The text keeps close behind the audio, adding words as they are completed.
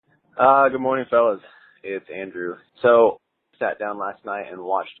Good morning, fellas. It's Andrew. So, sat down last night and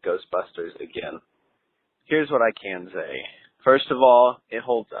watched Ghostbusters again. Here's what I can say. First of all, it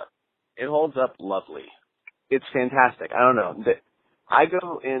holds up. It holds up lovely. It's fantastic. I don't know. I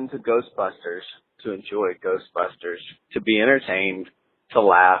go into Ghostbusters to enjoy Ghostbusters, to be entertained, to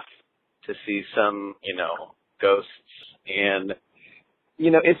laugh, to see some, ghosts. And,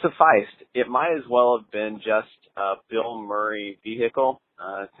 it sufficed. It might as well have been just a Bill Murray vehicle.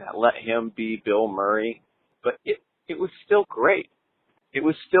 To let him be Bill Murray, but it was still great. It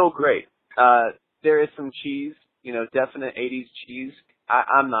was still great. There is some cheese, definite 80s cheese.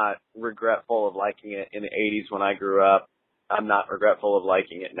 I'm not regretful of liking it in the 80s when I grew up. I'm not regretful of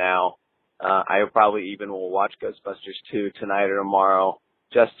liking it now. I probably even will watch Ghostbusters 2 tonight or tomorrow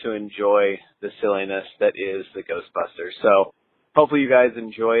just to enjoy the silliness that is the Ghostbusters. So hopefully you guys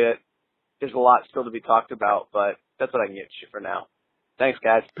enjoy it. There's a lot still to be talked about, but that's what I can get you for now. Thanks,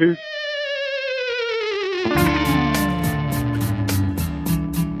 guys. Peace.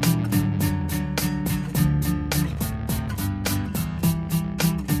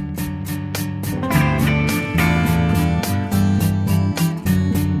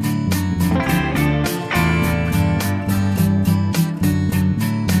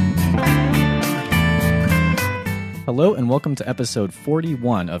 Hello and welcome to episode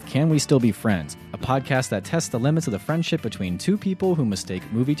 41 of Can We Still Be Friends, a podcast that tests the limits of the friendship between two people who mistake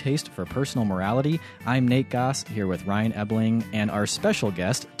movie taste for personal morality. I'm Nate Goss, here with Ryan Ebling and our special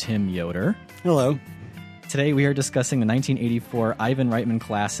guest, Tim Yoder. Hello. Today we are discussing the 1984 Ivan Reitman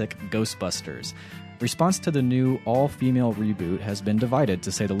classic, Ghostbusters. Response to the new all-female reboot has been divided,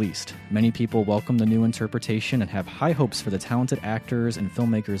 to say the least. Many people welcome the new interpretation and have high hopes for the talented actors and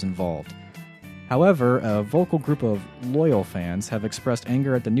filmmakers involved. However, a vocal group of loyal fans have expressed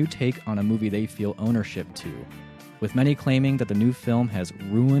anger at the new take on a movie they feel ownership to, with many claiming that the new film has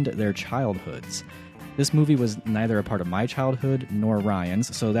ruined their childhoods. This movie was neither a part of my childhood nor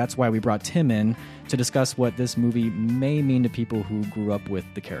Ryan's, so that's why we brought Tim in to discuss what this movie may mean to people who grew up with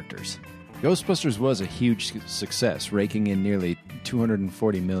the characters. Ghostbusters was a huge success, raking in nearly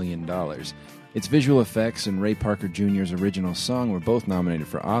 $240 million. Its visual effects and Ray Parker Jr.'s original song were both nominated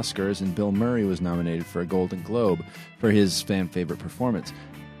for Oscars, and Bill Murray was nominated for a Golden Globe for his fan-favorite performance.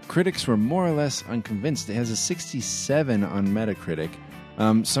 Critics were more or less unconvinced. It has a 67 on Metacritic.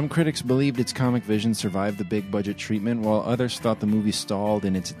 Some critics believed its comic vision survived the big-budget treatment, while others thought the movie stalled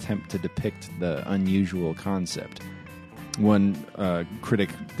in its attempt to depict the unusual concept. One critic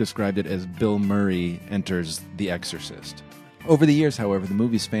described it as Bill Murray enters The Exorcist. Over the years, however, the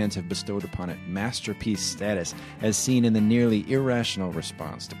movie's fans have bestowed upon it masterpiece status, as seen in the nearly irrational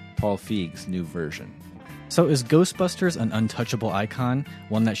response to Paul Feig's new version. So is Ghostbusters an untouchable icon,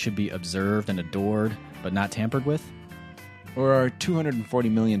 one that should be observed and adored, but not tampered with? Or are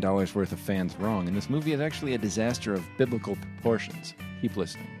 $240 million worth of fans wrong, and this movie is actually a disaster of biblical proportions? Keep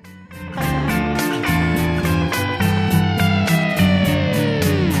listening.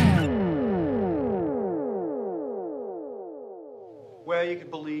 Well, you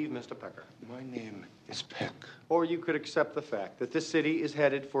could believe Mr. Pecker. My name is Peck. Or you could accept the fact that this city is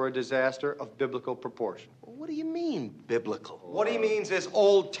headed for a disaster of biblical proportion. What do you mean, biblical? What he means is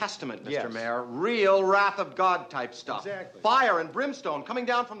Old Testament, Mr. Yes. Mayor. Real wrath of God type stuff. Exactly. Fire and brimstone coming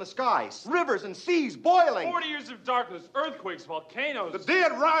down from the skies. Rivers and seas boiling. 40 years of darkness, earthquakes, volcanoes. The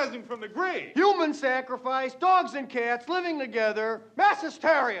dead rising from the grave. Human sacrifice, dogs and cats living together, mass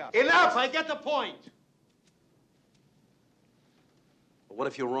hysteria. Enough! I get the point. But what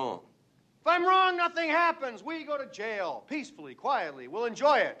if you're wrong? If I'm wrong, nothing happens. We go to jail, peacefully, quietly. We'll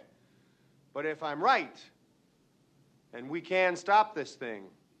enjoy it. But if I'm right, and we can stop this thing,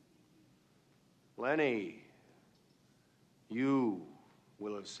 Lenny, you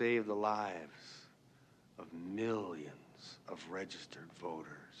will have saved the lives of millions of registered voters.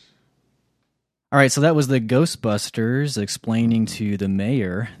 All right, so that was the Ghostbusters explaining to the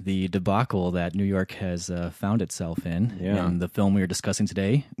mayor the debacle that New York has found itself in the film we are discussing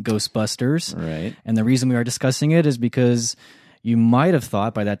today, Ghostbusters. Right. And the reason we are discussing it is because you might have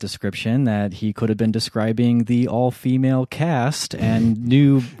thought by that description that he could have been describing the all-female cast and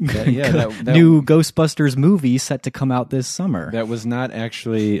new Ghostbusters movie set to come out this summer. That was not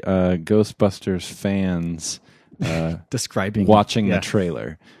actually Ghostbusters fans describing watching the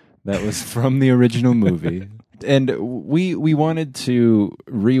trailer. That was from the original movie. And we wanted to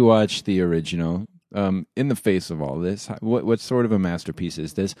rewatch the original in the face of all this. What sort of a masterpiece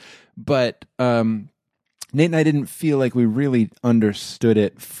is this? But Nate and I didn't feel like we really understood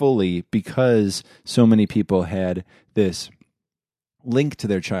it fully because so many people had this link to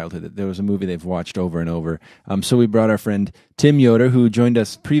their childhood. That there was a movie they've watched over and over. So we brought our friend Tim Yoder, who joined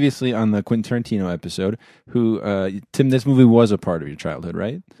us previously on the Quentin Tarantino episode. Tim, this movie was a part of your childhood,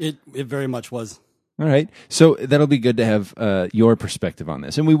 right? It very much was. All right. So that'll be good to have your perspective on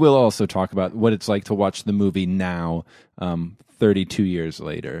this. And we will also talk about what it's like to watch the movie now, 32 years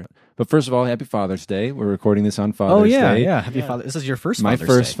later. But first of all, happy Father's Day. We're recording this on Father's Day. Yeah. Happy Father. This is your first My Father's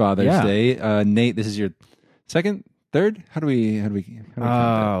first Day. Father's Day. Nate, this is your second, third? How do we count that?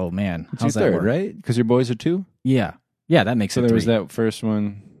 Oh, man. It's How's your that third, work? right? Because your boys are two? Yeah. Yeah, that makes So it there was three. that first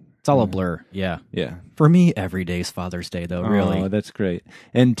one. It's all a blur. Yeah. Yeah. For me, every day's Father's Day, though, really. Oh, that's great.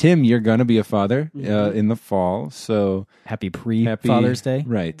 And Tim, you're going to be a father in the fall. So Happy happy Father's Day.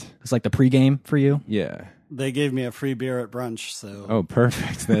 Right. It's like the pregame for you. Yeah. They gave me a free beer at brunch, so Oh,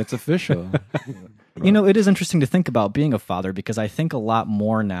 perfect. That's official. You know, it is interesting to think about being a father because I think a lot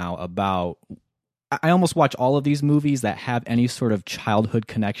more now about. I almost watch all of these movies that have any sort of childhood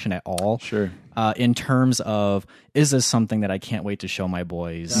connection at all. Sure. In terms of, is this something that I can't wait to show my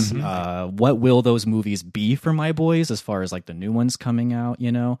boys? What will those movies be for my boys as far as like the new ones coming out,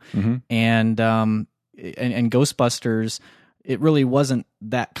 you know? And Ghostbusters, it really wasn't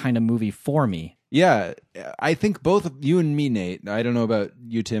that kind of movie for me. Yeah, I think both of you and me, Nate, I don't know about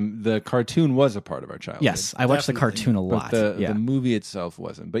you, Tim, the cartoon was a part of our childhood. Yes, I watched the Definitely. cartoon a lot. But yeah. the movie itself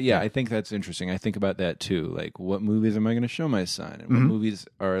wasn't. But yeah, I think that's interesting. I think about that too. Like, what movies am I going to show my son? And what movies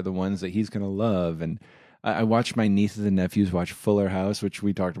are the ones that he's going to love? And I watched my nieces and nephews watch Fuller House, which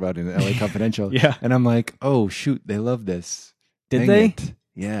we talked about in LA Confidential. Yeah. And I'm like, oh, shoot, they love this. Did Dang they? it.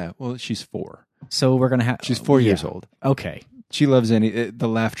 Yeah. Well, she's 4. So we're going to have... She's 4 years old. Okay. She loves the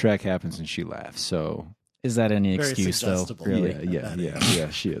laugh track happens and she laughs. So... Is that any Very excuse, though? suggestible. Really? Yeah,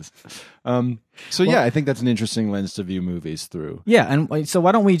 she is. So yeah, I think that's an interesting lens to view movies through. Yeah, and so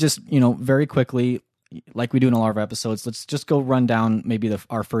why don't we just, very quickly, like we do in all of our episodes, let's just go run down maybe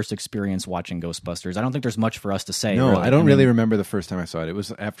our first experience watching Ghostbusters. I don't think there's much for us to say. No, really. I don't mean, really remember the first time I saw it. It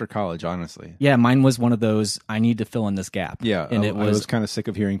was after college, honestly. Yeah, mine was one of those, I need to fill in this gap. Yeah, and I was kind of sick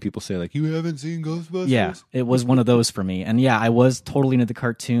of hearing people say, like, you haven't seen Ghostbusters? Yeah, it was one of those for me. And yeah, I was totally into the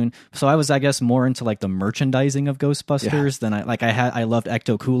cartoon. So I was, I guess, more into like the merchandising of Ghostbusters than I loved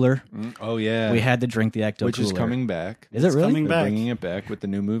Ecto Cooler. Oh, yeah. We had to drink the Ecto Cooler. Which is coming back. Is it really? coming They're back. bringing it back with the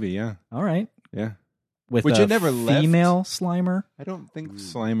new movie, yeah. All right. Yeah. With Which a it never left. female Slimer? I don't think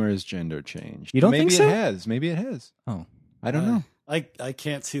Slimer is gender changed. You don't Maybe think so? it has. Maybe it has. Oh. I don't know. I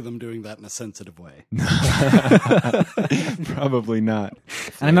can't see them doing that in a sensitive way. Probably not.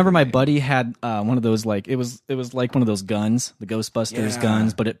 And I remember my buddy had one of those, like, it was like one of those guns, the Ghostbusters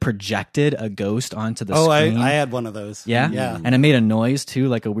guns, but it projected a ghost onto the screen. I had one of those. Yeah? Yeah. And it made a noise, too,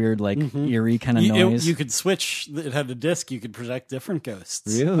 like a weird, like, eerie kind of noise. You could switch. It had a disc. You could project different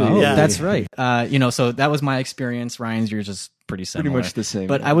ghosts. Really? Oh, Yeah. that's right. So that was my experience. Ryan's, yours is pretty similar. much the same,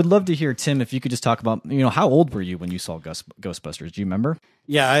 But yeah. I would love to hear, Tim, if you could just talk about, how old were you when you saw Ghostbusters? Do you remember?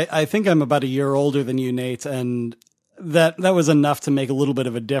 Yeah, I think I'm about a year older than you, Nate, and that was enough to make a little bit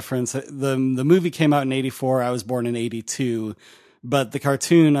of a difference. The movie came out in 84. I was born in 82. But the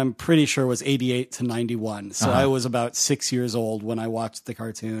cartoon, I'm pretty sure, was 88 to 91. So I was about 6 years old when I watched the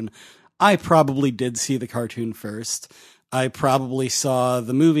cartoon. I probably did see the cartoon first. I probably saw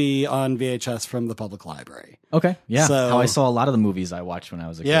the movie on VHS from the public library. Okay. Yeah. So- How I saw a lot of the movies I watched when I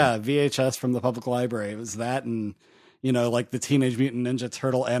was a kid. Yeah, VHS from the public library. It was that and, like the Teenage Mutant Ninja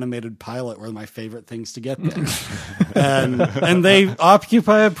Turtle animated pilot were my favorite things to get there. and they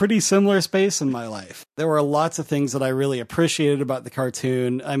occupy a pretty similar space in my life. There were lots of things that I really appreciated about the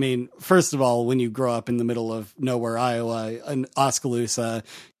cartoon. I mean, first of all, when you grow up in the middle of nowhere, Iowa, in Oskaloosa,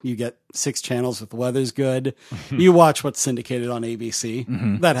 you get 6 channels if the weather's good. You watch what's syndicated on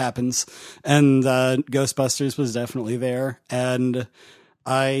ABC. That happens. And Ghostbusters was definitely there. And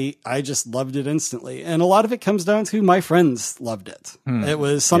I just loved it instantly. And a lot of it comes down to my friends loved it. It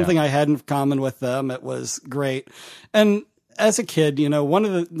was something I had in common with them. It was great. And as a kid, one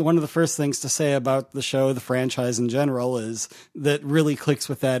of the first things to say about the show, the franchise in general, is that really clicks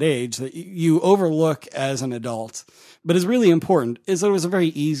with that age that you overlook as an adult, but is really important, is that it was a very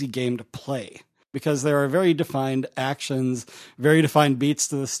easy game to play because there are very defined actions, very defined beats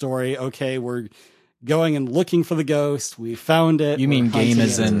to the story. Okay, we're going and looking for the ghost. We found it. You mean We're hunting game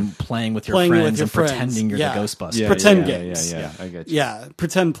as it. in playing with your Playing with friends your and friends. pretending you're Yeah. the Ghostbusters. Yeah, Pretend yeah, games. Yeah, I get you. Yeah,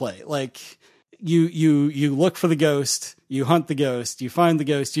 pretend play. Like you look for the ghost, you hunt the ghost, you find the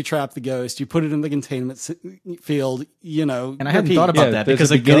ghost, you trap the ghost, you put it in the containment field. And I hadn't thought about that there's because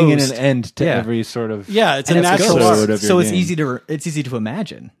a a beginning ghost, and an end to Yeah. every sort of. Yeah, it's and a it's natural episode art. of your so it's game. easy to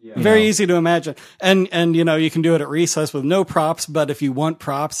imagine. Very easy to imagine. And you can do it at recess with no props, but if you want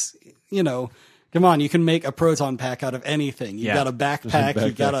props, Come on, you can make a proton pack out of anything. You Yeah. got a backpack,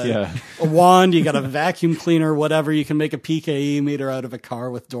 you got yeah. a wand, you got a vacuum cleaner, whatever. You can make a PKE meter out of a car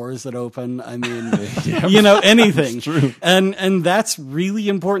with doors that open. I mean, you know, anything. true. And that's really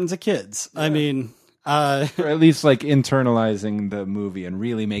important to kids. I mean, Or at least like internalizing the movie and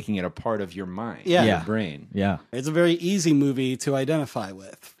really making it a part of your mind, Yeah. your Yeah. brain. Yeah. it's a very easy movie to identify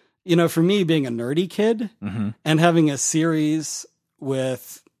with. You know, for me, being a nerdy kid Mm-hmm. and having a series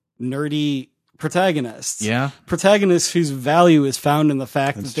with nerdy protagonists. Yeah. Protagonists whose value is found in the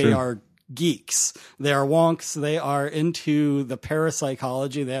fact That's that they true. are geeks. They are wonks. They are into the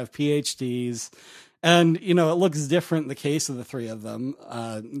parapsychology. They have PhDs. And, you know, it looks different in the case of the three of them,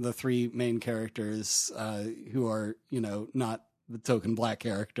 the three main characters who are, you know, not the token black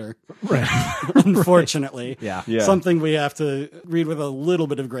character. Right. Unfortunately. Yeah. Yeah. Something we have to read with a little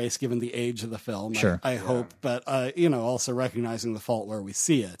bit of grace given the age of the film. Sure. I hope, but, you know, also recognizing the fault where we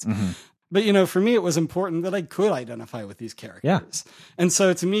see it. Mm-hmm. But, you know, for me, it was important that I could identify with these characters. Yeah. And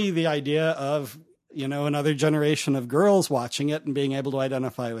so to me, the idea of, you know, another generation of girls watching it and being able to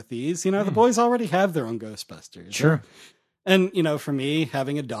identify with these, you know, the boys already have their own Ghostbusters. Sure. And, you know, for me,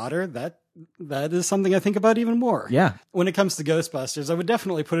 having a daughter, that is something I think about even more. Yeah. When it comes to Ghostbusters, I would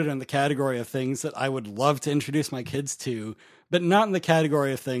definitely put it in the category of things that I would love to introduce my kids to, but not in the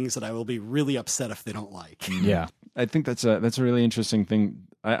category of things that I will be really upset if they don't like. Yeah. I think that's a really interesting thing.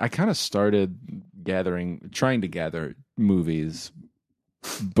 I kind of started trying to gather movies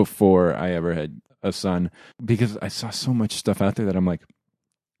before I ever had a son, because I saw so much stuff out there that I'm like,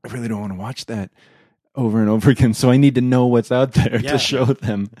 I really don't want to watch that over and over again. So I need to know what's out there Yeah. to show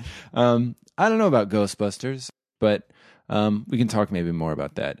them. I don't know about Ghostbusters, but we can talk maybe more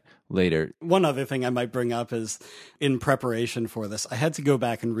about that later. One other thing I might bring up is in preparation for this, I had to go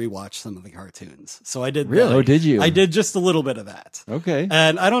back and rewatch some of the cartoons. So I did. Really? that. Oh, did you? I did just a little bit of that. Okay.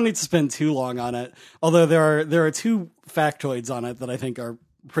 And I don't need to spend too long on it, although there are two factoids on it that I think are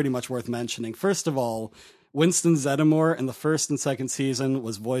pretty much worth mentioning. First of all, Winston Zeddemore in the first and second season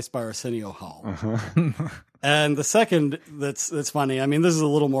was voiced by Arsenio Hall. And the second that's funny, I mean, this is a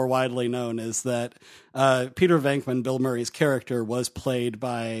little more widely known, is that Peter Venkman, Bill Murray's character, was played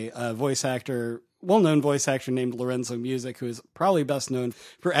by a well-known voice actor named Lorenzo Music, who is probably best known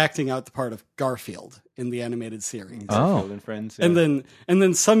for acting out the part of Garfield in the animated series. Oh. and Friends. And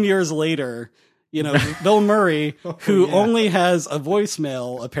then some years later, you know, Bill Murray, who only has a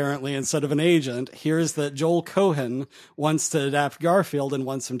voicemail apparently instead of an agent, hears that Joel Cohen wants to adapt Garfield and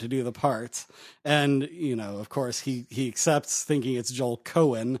wants him to do the part. And, you know, of course he accepts, thinking it's Joel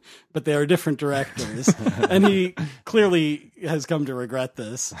Cohen, but they are different directors. And he clearly has come to regret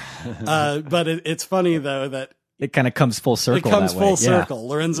this. But it's funny though that It kind of comes full it circle. comes that way. full Yeah. circle.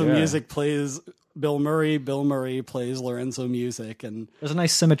 Lorenzo Yeah. Music plays Bill Murray. Bill Murray plays Lorenzo Music. And There's a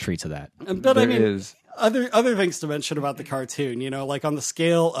nice symmetry to that. but I There mean, is. other things to mention about the cartoon, you know, like on the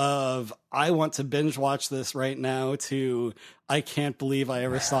scale of I want to binge watch this right now to I can't believe I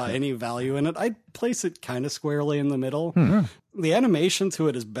ever saw any value in it, I'd place it kind of squarely in the middle. The animation to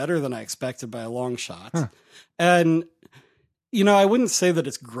it is better than I expected by a long shot. And, you know, I wouldn't say that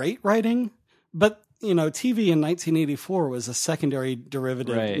it's great writing, but, you know, TV in 1984 was a secondary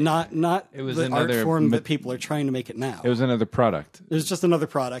derivative, Right. not It was the art another form that people are trying to make it now. It was another product. It was just another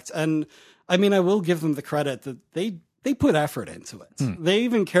product. And I mean, I will give them the credit that they put effort into it. They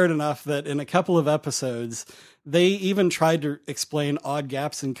even cared enough that in a couple of episodes, they even tried to explain odd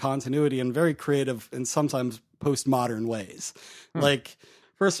gaps in continuity in very creative and sometimes postmodern ways. Like,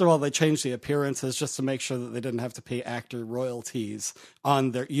 first of all, they changed the appearances just to make sure that they didn't have to pay actor royalties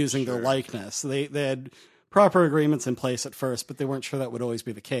on using their likeness. They had proper agreements in place at first, but they weren't sure that would always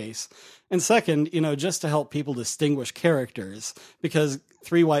be the case. And second, you know, just to help people distinguish characters, because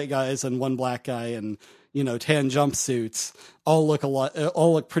 3 white guys and 1 black guy and, you know, tan jumpsuits all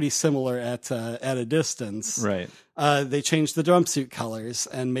look pretty similar at a distance. Right. They changed the jumpsuit colors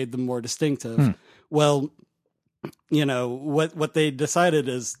and made them more distinctive. Well, you know, what they decided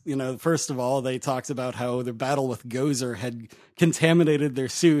is, you know, first of all, they talked about how their battle with Gozer had contaminated their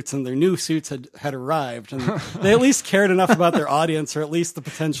suits and their new suits had arrived. And they at least cared enough about their audience, or at least the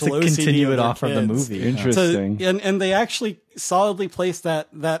potential To OCD continue of it their off from the kids. movie. Yeah. Interesting. So, and they actually solidly placed that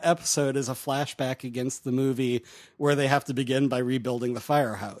episode as a flashback against the movie where they have to begin by rebuilding the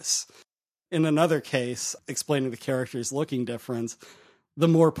firehouse. In another case, explaining the characters looking different, the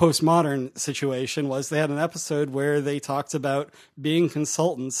more postmodern situation was they had an episode where they talked about being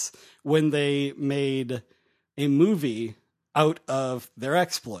consultants when they made a movie out of their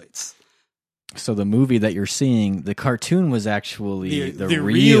exploits. So the movie that you're seeing, the cartoon was actually the real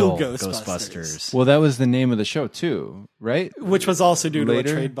real Ghostbusters. Ghostbusters. Well, that was the name of the show too, right? Which was also due to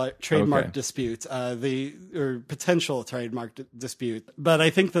Later? a trademark Okay. dispute, or potential trademark dispute. But I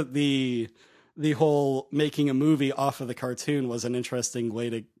think that the whole making a movie off of the cartoon was an interesting way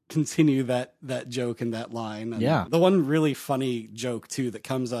to continue that joke and that line. And Yeah. the one really funny joke too that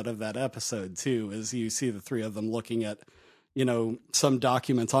comes out of that episode too is you see the three of them looking at, some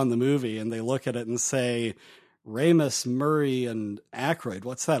document on the movie, and they look at it and say, Ramis, Murray, and Aykroyd.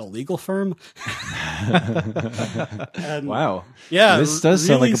 What's that, a legal firm? And, Wow. yeah, This does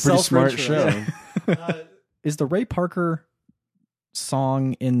sound like really a pretty smart show. self-referential. Is the Ray Parker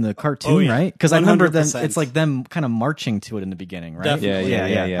song in the cartoon, Oh, yeah. right? Because I remember them, 100%. it's like them kind of marching to it in the beginning, right? Definitely.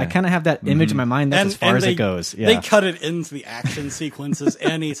 Yeah. I kind of have that image in my mind. That's as far as it goes. Yeah. They cut it into the action sequences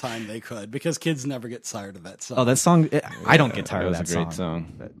anytime they could because kids never get tired of that song. Oh, that song! I don't get tired That of was that a great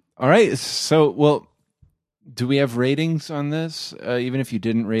song. song. All right. So, well, do we have ratings on this? Even if you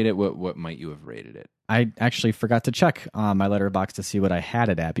didn't rate it, what might you have rated it? I actually forgot to check my letterbox to see what I had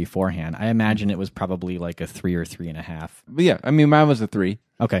it at beforehand. I imagine it was probably like a 3 or 3.5. But yeah, I mean, mine was a 3.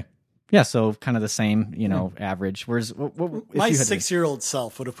 Okay. Yeah, so kind of the same, average. Whereas what if My you had to- 6-year-old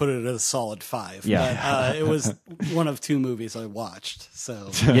self would have put it at a solid 5. Yeah. But, it was one of 2 movies I watched. So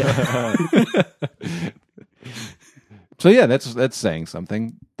Yeah. So yeah, that's saying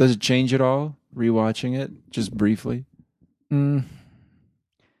something. Does it change at all? Rewatching it just briefly.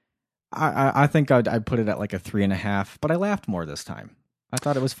 I think I'd put it at like a 3.5, but I laughed more this time. I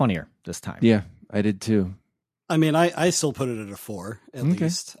thought it was funnier this time. Yeah, I did too. I mean, I still put it at a 4 at Okay.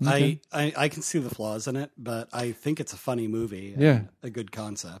 least. Okay. I can see the flaws in it, but I think it's a funny movie. And Yeah. a good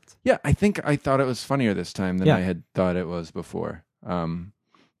concept. Yeah, I think I thought it was funnier this time than Yeah. I had thought it was before.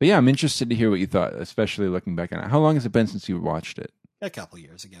 But yeah, I'm interested to hear what you thought, especially looking back on it. How long has it been since you watched it? A couple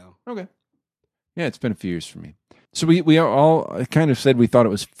years ago. Okay. Yeah, it's been a few years for me. So we all kind of said we thought it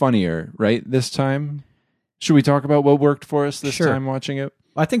was funnier, right? This time, should we talk about what worked for us this Sure. time watching it?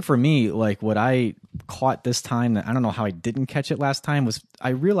 I think for me, like what I caught this time, that I don't know how I didn't catch it last time, was I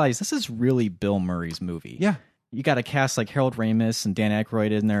realized this is really Bill Murray's movie. Yeah. You got a cast like Harold Ramis and Dan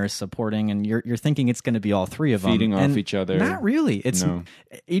Aykroyd in there supporting, and you're thinking it's going to be all three of them Feeding off and each other. Not really. It's No.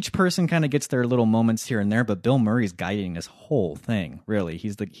 each person kind of gets their little moments here and there, but Bill Murray's guiding this whole thing. Really,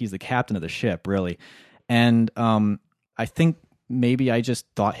 he's the captain of the ship, really. And I think maybe I just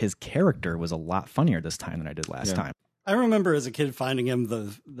thought his character was a lot funnier this time than I did last time. I remember as a kid finding him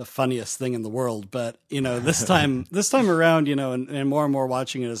the funniest thing in the world, but this time around, and more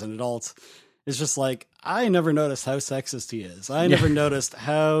watching it as an adult, it's just like I never noticed how sexist he is. I never noticed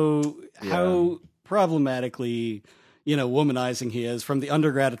how problematically womanizing he is, from the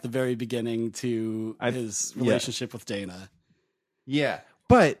undergrad at the very beginning to his relationship with Dana. Yeah,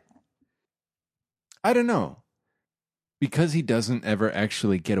 but I don't know. Because he doesn't ever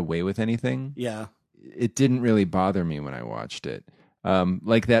actually get away with anything, Yeah. it didn't really bother me when I watched it.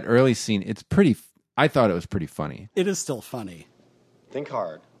 Like that early scene, I thought it was pretty funny. It is still funny. Think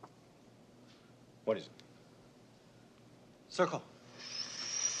hard. What is it? Circle.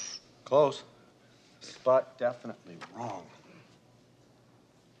 Close. Spot definitely wrong.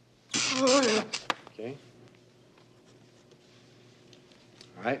 Okay.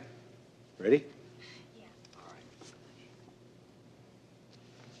 All right. Ready? Yeah. All right.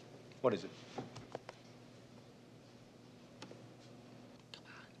 What is it?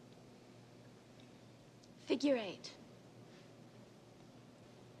 Figure 8.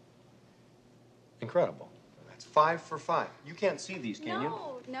 Incredible. That's 5 for 5. You can't see these, can you?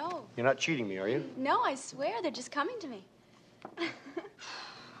 No. You're not cheating me, are you? No, I swear they're just coming to me.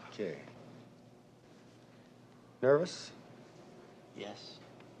 Okay. Nervous? Yes.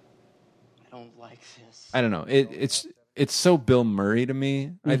 I don't like this. I don't know. It's so Bill Murray to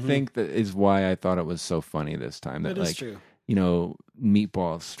me. I think that is why I thought it was so funny this time. That That is like, true.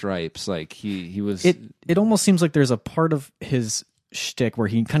 Meatball Stripes. Like he was. It almost seems like there's a part of his shtick where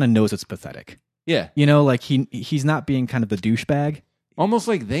he kind of knows it's pathetic. Yeah, Like he's not being kind of the douchebag. almost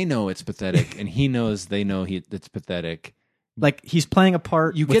like they know it's pathetic, and he knows they know it's pathetic. Like he's playing a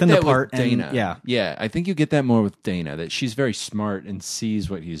part You within get that the part. with Dana. And, yeah. I think you get that more with Dana. That she's very smart and sees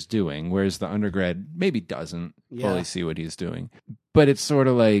what he's doing, whereas the undergrad maybe doesn't fully see what he's doing. But it's sort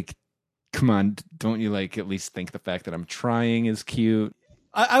of like, come on, don't you like at least think the fact that I'm trying is cute?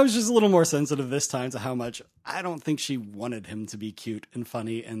 I was just a little more sensitive this time to how much I don't think she wanted him to be cute and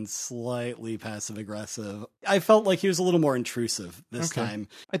funny and slightly passive aggressive. I felt like he was a little more intrusive this time.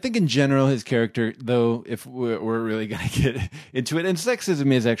 I think in general his character, though, if we're really going to get into it, and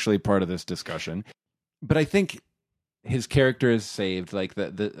sexism is actually part of this discussion, but I think his character is saved. Like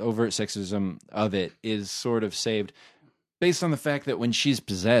the overt sexism of it is sort of saved based on the fact that when she's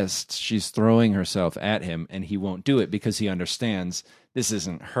possessed, she's throwing herself at him, and he won't do it because he understands this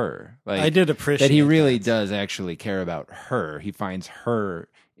isn't her. Like, I did appreciate that he really does actually care about her. He finds her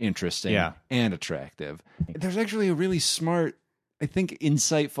interesting and attractive. There's actually a really smart, I think,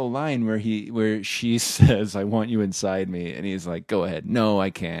 insightful line where she says, "I want you inside me," and he's like, "Go ahead." "No, I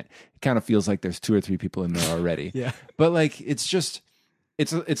can't." It kind of feels like there's 2 or 3 people in there already. Yeah. But like, it's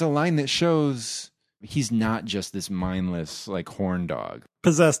a line that shows he's not just this mindless like horn dog.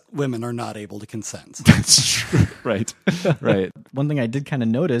 Possessed women are not able to consent. That's true. Right. Right. One thing I did kind of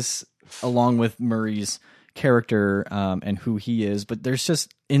notice, along with Murray's character and who he is, but there's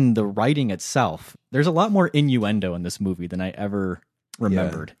just in the writing itself, there's a lot more innuendo in this movie than I ever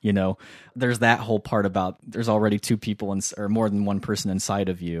remembered. You know, there's that whole part about there's already 2 people or more than one person inside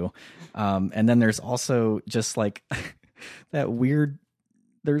of you, and then there's also just like that weird.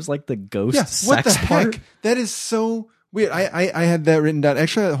 There's like the ghost sex what the part. heck? That is so weird. I had that written down.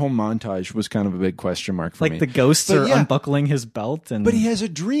 Actually, that whole montage was kind of a big question mark for me. Like the ghosts are unbuckling his belt, but he has a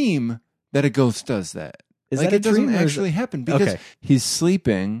dream that a ghost does that. Is like that it doesn't actually happen because he's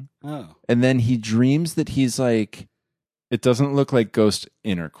sleeping, and then he dreams that he's like. It doesn't look like ghost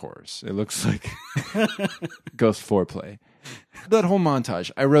intercourse. It looks like ghost foreplay. That whole montage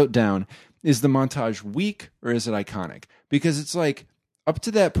I wrote down, is the montage weak or is it iconic? Because it's like, up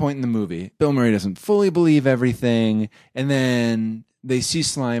to that point in the movie, Bill Murray doesn't fully believe everything, and then they see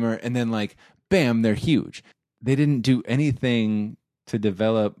Slimer, and then like, bam, they're huge. They didn't do anything to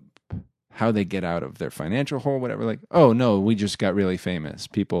develop how they get out of their financial hole, whatever. Like, oh no, we just got really famous.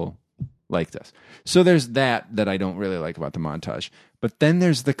 People liked us. So there's that I don't really like about the montage. But then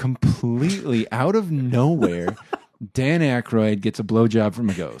there's the completely out of nowhere, Dan Aykroyd gets a blowjob from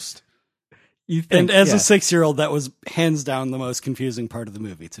a ghost. And as a 6-year-old, that was hands down the most confusing part of the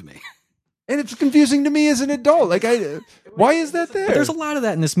movie to me. And it's confusing to me as an adult. Like, why is that there? But there's a lot of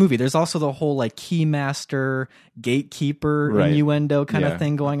that in this movie. There's also the whole like keymaster, gatekeeper innuendo kind of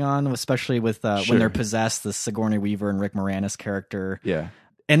thing going on, especially with when they're possessed, the Sigourney Weaver and Rick Moranis character. Yeah.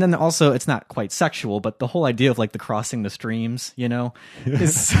 And then also, it's not quite sexual, but the whole idea of like the crossing the streams, you know,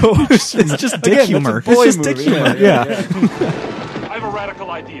 is so it's just dick humor. It's boy just movie. Dick humor. I have a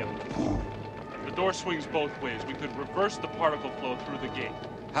radical idea. The door swings both ways. We could reverse the particle flow through the gate.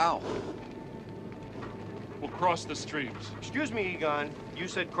 How? We'll cross the streams. Excuse me, Egon. You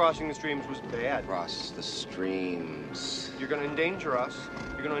said crossing the streams was bad. Cross the streams. You're going to endanger us.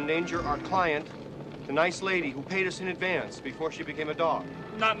 You're going to endanger our client, the nice lady who paid us in advance before she became a dog.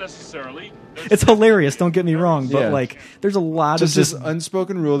 Not necessarily. It's hilarious, don't get me wrong, but like there's a lot just of this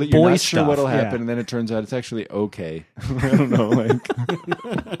unspoken rule that you're boy not sure stuff, what'll happen, and then it turns out it's actually okay. I don't know. Like,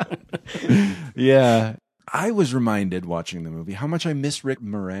 yeah. I was reminded watching the movie how much I miss Rick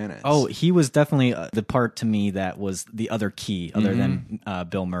Moranis. Oh, he was definitely the part to me that was the other key, other than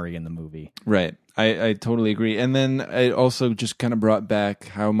Bill Murray in the movie. Right. I totally agree. And then it also just kind of brought back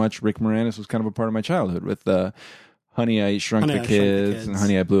how much Rick Moranis was kind of a part of my childhood with Honey, I Shrunk the Kids and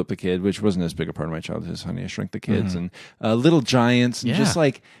Honey, I Blew Up the Kid, which wasn't as big a part of my childhood as Honey, I Shrunk the Kids and Little Giants. And just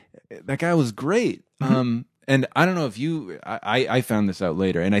like, that guy was great. And I don't know if I found this out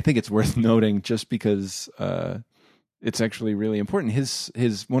later, and I think it's worth noting just because it's actually really important.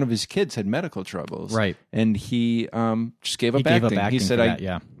 One of his kids had medical troubles, right? And he just gave up acting. He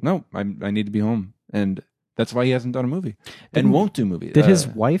said, "No, I need to be home," and that's why he hasn't done a movie and won't do movies. Did his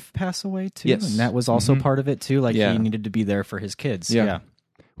wife pass away too? Yes, and that was also part of it too. Like he needed to be there for his kids. Yeah.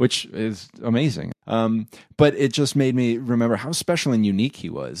 Which is amazing. But it just made me remember how special and unique he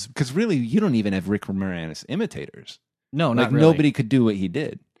was. Because really, you don't even have Rick Moranis imitators. No, not really. Nobody could do what he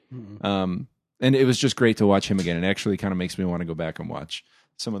did. And it was just great to watch him again. It actually kind of makes me want to go back and watch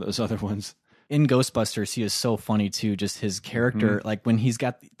some of those other ones. In Ghostbusters, he is so funny too. Just his character, like when he's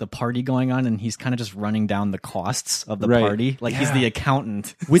got the party going on and he's kind of just running down the costs of the party. Like he's the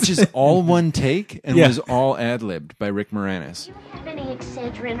accountant. Which is all one take and was all ad-libbed by Rick Moranis. Do you have any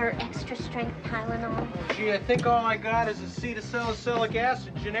Excedrin or extra strength Tylenol? Gee, I think all I got is acetylsalicylic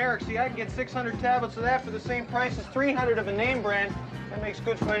acid generic. See, I can get 600 tablets of that for the same price as 300 of a name brand. That makes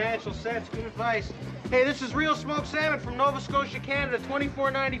good financial sense. Good advice. Hey, this is real smoked salmon from Nova Scotia, Canada.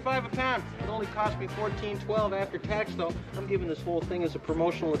 $24.95 a pound. It only cost me $14.12 after tax, though. I'm giving this whole thing as a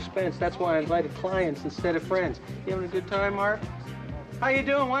promotional expense. That's why I invited clients instead of friends. You having a good time, Mark? How you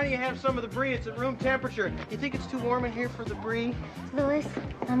doing? Why don't you have some of the brie? It's at room temperature. You think it's too warm in here for the brie? Louis,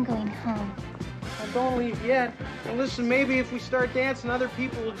 I'm going home. Well, don't leave yet. And listen, maybe if we start dancing, other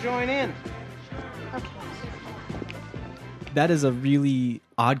people will join in. Okay. that is a really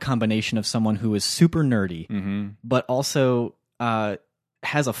odd combination of someone who is super nerdy, but also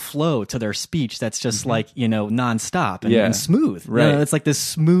has a flow to their speech that's just like, nonstop and smooth. Right. It's like this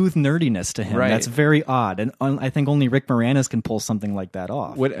smooth nerdiness to him. Right. That's very odd. And I think only Rick Moranis can pull something like that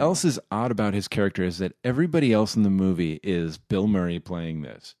off. What else is odd about his character is that everybody else in the movie is Bill Murray playing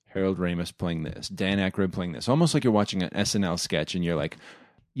this, Harold Ramis playing this, Dan Aykroyd playing this. Almost like you're watching an SNL sketch and you're like,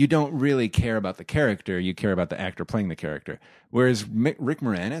 you don't really care about the character, you care about the actor playing the character. Whereas Rick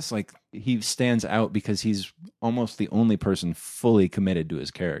Moranis, like, he stands out because he's almost the only person fully committed to his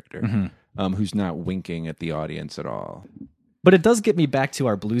character, who's not winking at the audience at all. But it does get me back to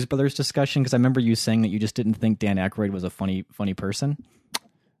our Blues Brothers discussion, because I remember you saying that you just didn't think Dan Aykroyd was a funny person.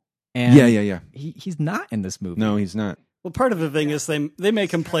 And Yeah. He's not in this movie. No, he's not. Well, part of the thing is they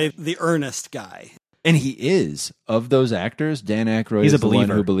make him play the earnest guy. And he is. Of those actors, Dan Aykroyd He's is a the one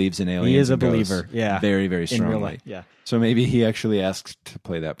believer. who believes in aliens. He is a and ghosts believer, yeah. Very, very In strongly. real life, yeah. So maybe he actually asked to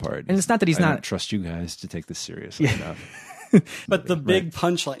play that part. And it's not that he's I not- don't trust you guys to take this seriously enough. But the big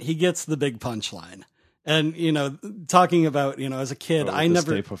punchline, he gets the big punchline. And, talking about, as a kid,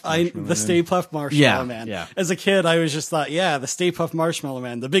 the Stay Puft Marshmallow Man. Yeah. As a kid, I was just thought, the Stay Puft Marshmallow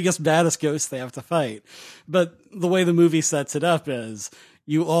Man, the biggest, baddest ghost they have to fight. But the way the movie sets it up is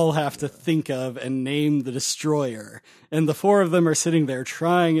you all have to think of and name the destroyer. And the four of them are sitting there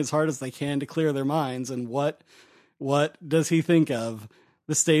trying as hard as they can to clear their minds. And what does he think of?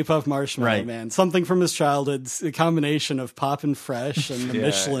 The Stay Puft Marshmallow Man. Something from his childhood, a combination of Poppin' Fresh and the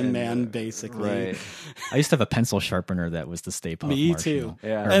Michelin Man, basically. Right. I used to have a pencil sharpener that was the Stay Puft Me Marshmallow. too.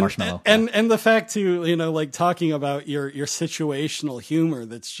 Or marshmallow. And the fact too, like talking about your situational humor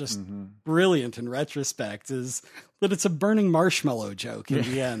that's just brilliant in retrospect is that it's a burning marshmallow joke in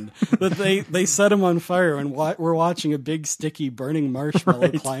the end. That they set him on fire and we're watching a big sticky burning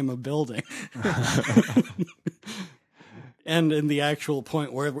marshmallow climb a building. And in the actual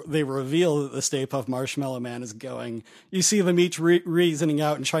point where they reveal that the Stay Puft Marshmallow Man is going, you see them each reasoning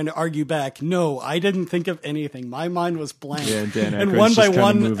out and trying to argue back. No, I didn't think of anything. My mind was blank. Yeah, Dan and Aykroyd's one by just kinda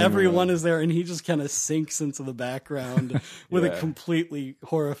one, moving everyone around. is there, and he just kind of sinks into the background with a completely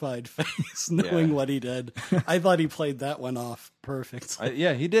horrified face, knowing what he did. I thought he played that one off perfect.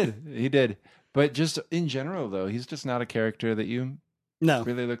 Yeah, he did. But just in general, though, he's just not a character that you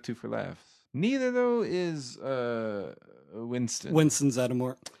really look to for laughs. Neither, though, is Winston. Winston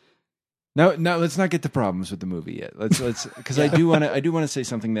Zeddemore. No, let's not get to problems with the movie yet. Let's because I do want to say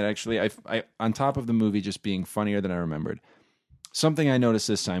something that actually I on top of the movie just being funnier than I remembered. Something I noticed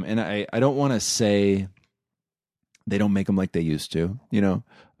this time, and I don't want to say they don't make them like they used to.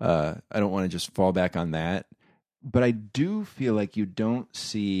 I don't want to just fall back on that, but I do feel like you don't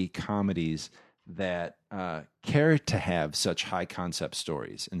see comedies that care to have such high concept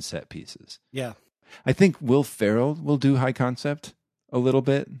stories and set pieces. Yeah. I think Will Ferrell will do high concept a little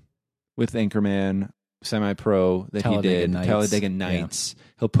bit with Anchorman, Semi-Pro that Talladega he did, Nights. Talladega Nights. Yeah.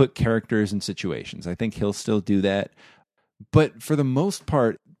 He'll put characters in situations. I think he'll still do that. But for the most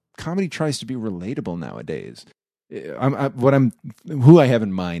part, comedy tries to be relatable nowadays. Who I have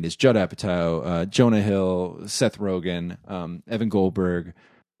in mind is Judd Apatow, Jonah Hill, Seth Rogen, Evan Goldberg.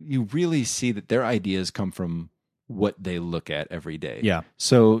 You really see that their ideas come from what they look at every day. Yeah.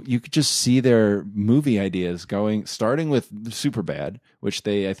 So you could just see their movie ideas starting with Superbad, which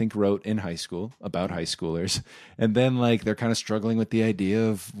they, I think, wrote in high school about high schoolers. And then they're kind of struggling with the idea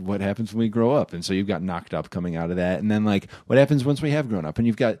of what happens when we grow up. And so you've got Knocked Up coming out of that. And then what happens once we have grown up? And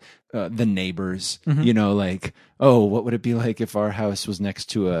you've got The Neighbors, what would it be like if our house was next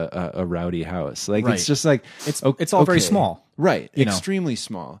to a rowdy house? It's just it's all very small. Right. Extremely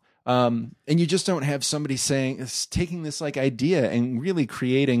small. And you just don't have somebody taking this idea and really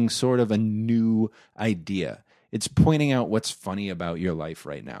creating sort of a new idea. It's pointing out what's funny about your life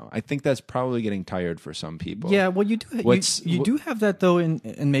right now. I think that's probably getting tired for some people. Yeah, well, you do have that though,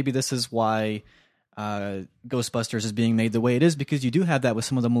 and maybe this is why Ghostbusters is being made the way it is, because you do have that with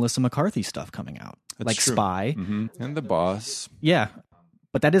some of the Melissa McCarthy stuff coming out, That's true. Spy and The Boss. Yeah.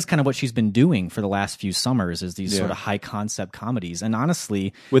 But that is kind of what she's been doing for the last few summers, is these sort of high concept comedies. And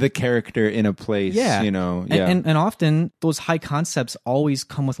honestly, with a character in a place, And often those high concepts always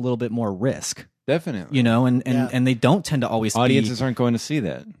come with a little bit more risk. Definitely. And they don't tend to always audiences aren't going to see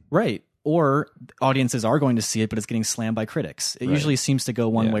that. Right. Or audiences are going to see it, but it's getting slammed by critics. It usually seems to go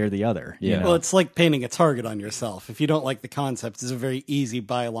one way or the other. Yeah. Well, it's like painting a target on yourself. If you don't like the concept, it's a very easy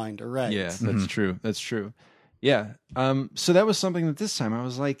byline to write. Yeah, that's true. That's true. Yeah. So that was something that this time I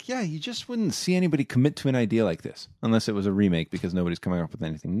was like, yeah, you just wouldn't see anybody commit to an idea like this unless it was a remake, because nobody's coming up with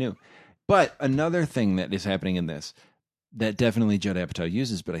anything new. But another thing that is happening in this, that definitely Judd Apatow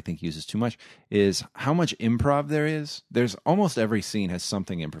uses, but I think uses too much, is how much improv there is. There's almost every scene has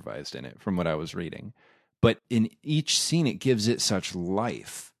something improvised in it from what I was reading. But in each scene, it gives it such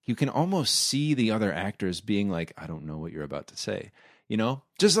life. You can almost see the other actors being like, I don't know what you're about to say. You know?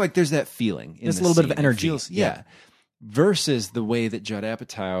 Just like there's that feeling. There's a little bit of energy. Yeah. Versus the way that Judd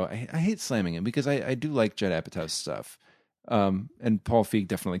Apatow, I hate slamming him because I do like Judd Apatow's stuff. And Paul Feig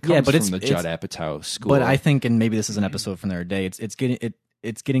definitely comes from the Judd Apatow school. But I think, and maybe this is an episode from their day, it's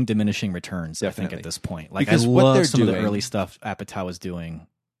getting diminishing returns. Definitely. I think at this point, like because I love some of the early stuff Apatow was doing.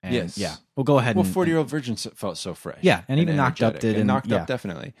 And yes, yeah. Well, go ahead. 40-Year-Old Virgin felt so fresh. Yeah, and even Knocked Up did, and Knocked Up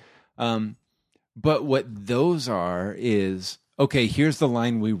definitely. But what those are is okay. Here's the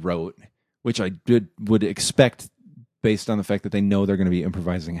line we wrote, which I would expect based on the fact that they know they're going to be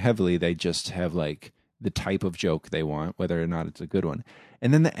improvising heavily. They just have like the type of joke they want, whether or not it's a good one.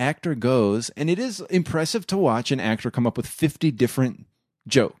 And then the actor goes, and it is impressive to watch an actor come up with 50 different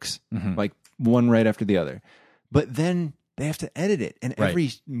jokes, like one right after the other. But then they have to edit it, and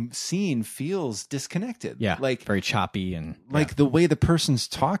every scene feels disconnected. Yeah, like very choppy, and like the way the person's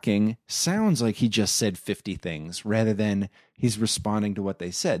talking sounds like he just said 50 things rather than he's responding to what they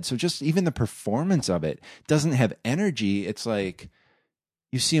said. So just even the performance of it doesn't have energy. It's like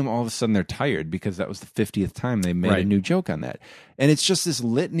you see them all of a sudden they're tired because that was the 50th time they made a new joke on that. And it's just this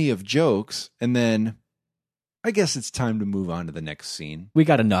litany of jokes, and then I guess it's time to move on to the next scene. We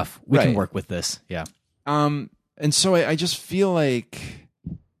got enough. We can work with this. Yeah. And so I just feel like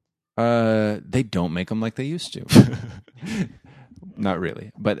they don't make them like they used to. Not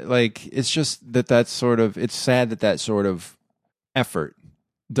really. But like it's just that's sort of, it's sad that sort of effort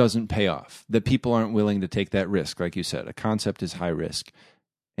doesn't pay off. That people aren't willing to take that risk. Like you said, a concept is high risk.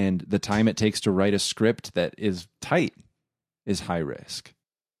 And the time it takes to write a script that is tight is high risk.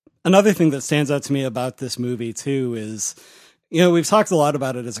 Another thing that stands out to me about this movie, too, is, we've talked a lot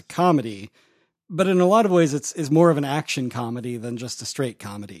about it as a comedy, but in a lot of ways, it's more of an action comedy than just a straight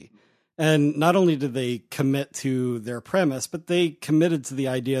comedy. And not only did they commit to their premise, but they committed to the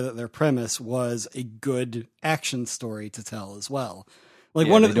idea that their premise was a good action story to tell as well. Like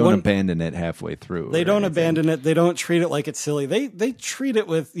they don't abandon it halfway through. They don't abandon it. They don't treat it like it's silly. They treat it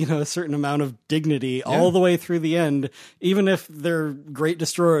with, a certain amount of dignity all the way through the end. Even if their great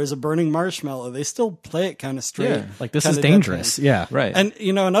destroyer is a burning marshmallow, they still play it kind of straight. Yeah. Like this is dangerous. Yeah. Right. And,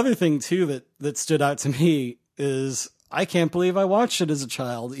 another thing too that stood out to me is I can't believe I watched it as a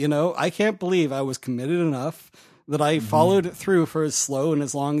child. I can't believe I was committed enough that I followed it through for as slow and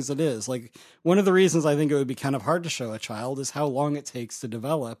as long as it is. Like, one of the reasons I think it would be kind of hard to show a child is how long it takes to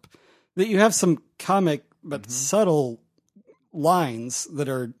develop. That you have some comic but subtle lines that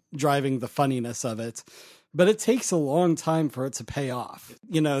are driving the funniness of it, but it takes a long time for it to pay off.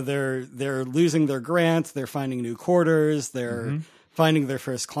 They're losing their grant, they're finding new quarters, they're finding their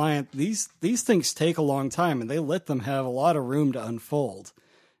first client. These things take a long time, and they let them have a lot of room to unfold.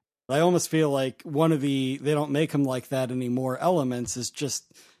 I almost feel like they don't make them like that anymore, elements is just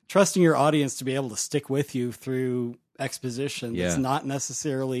trusting your audience to be able to stick with you through exposition that's not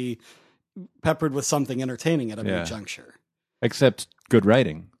necessarily peppered with something entertaining at every juncture. Except good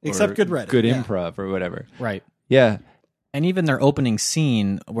writing. Good writing. Good improv or whatever. Right. Yeah. And even their opening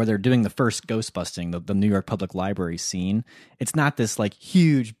scene where they're doing the first ghost busting, the New York Public Library scene, it's not this like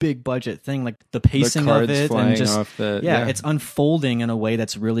huge, big budget thing. Like the pacing of it and just it's unfolding in a way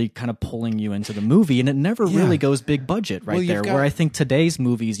that's really kind of pulling you into the movie, and it never really goes big budget there. Where I think today's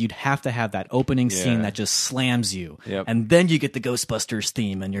movies, you'd have to have that opening scene that just slams you, and then you get the Ghostbusters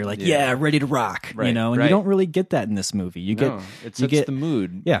theme, and you're like, ready to rock, and you don't really get that in this movie. It sets the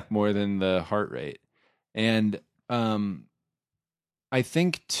mood, more than the heart rate, and. I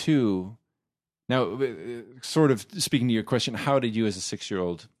think too, now sort of speaking to your question, how did you as a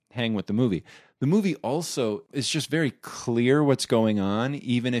 6-year-old hang with the movie? The movie also is just very clear what's going on,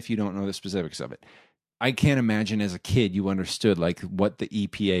 even if you don't know the specifics of it. I can't imagine as a kid you understood like what the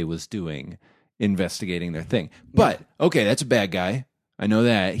EPA was doing, investigating their thing. But, okay, that's a bad guy. I know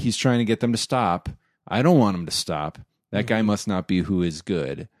that. He's trying to get them to stop. I don't want him to stop. That guy must not be who is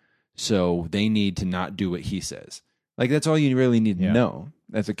good. So they need to not do what he says. Like that's all you really need to know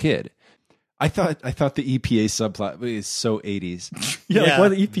as a kid. I thought the EPA subplot is so 80s. Like what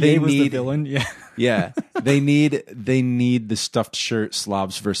the EPA was the villain. Yeah. Yeah, they need the stuffed shirt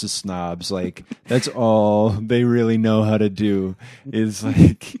slobs versus snobs. Like that's all they really know how to do. Is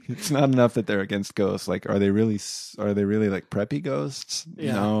like it's not enough that they're against ghosts. Like, are they really like preppy ghosts?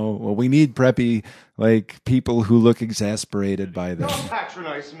 Yeah. No. Well, we need preppy like people who look exasperated by them. Don't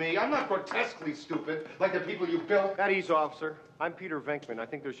patronize me. I'm not grotesquely stupid like the people you built. At ease, officer. I'm Peter Venkman. I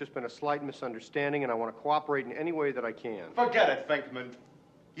think there's just been a slight misunderstanding, and I want to cooperate in any way that I can. Forget it, Venkman.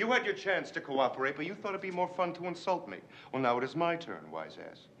 You had your chance to cooperate, but you thought it'd be more fun to insult me. Well, now it is my turn, wise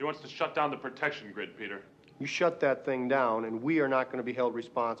ass. He wants to shut down the protection grid, Peter. You shut that thing down, and we are not going to be held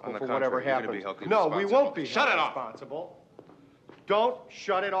responsible On the for contrary, whatever you're gonna happens. be held No, we responsible. won't be Shut held it off. responsible. Don't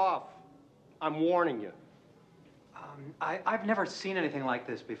shut it off. I'm warning you. I've never seen anything like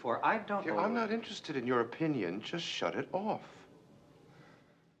this before. I don't know. I'm not interested in your opinion. Just shut it off.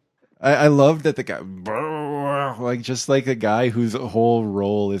 I love that the guy, like, just like a guy whose whole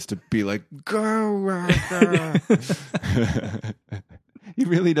role is to be like, go. He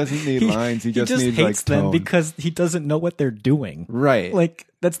really doesn't need lines. He just needs hates like them tone. because he doesn't know what they're doing. Right. Like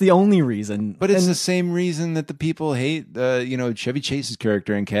that's the only reason. But it's the same reason that the people hate, Chevy Chase's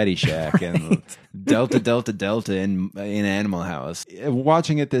character in Caddyshack and Delta in Animal House.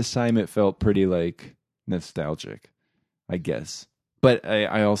 Watching it this time, it felt pretty like nostalgic, I guess. But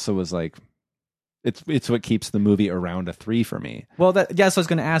I also was like, it's what keeps the movie around a 3 for me. Well, so I was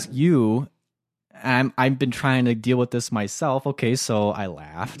going to ask you. I've been trying to deal with this myself. Okay, so I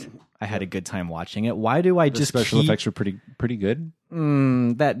laughed. I had a good time watching it. Why do I The just special effects were pretty good?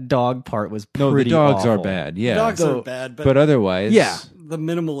 That dog part was pretty No, the dogs awful. are bad. Yeah, Dogs are bad, but otherwise, yeah. The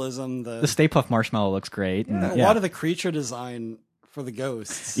minimalism, The Stay Puft Marshmallow looks great. a lot of the creature design for the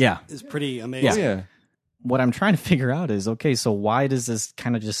ghosts, is pretty amazing. Yeah. What I'm trying to figure out is, okay, so why does this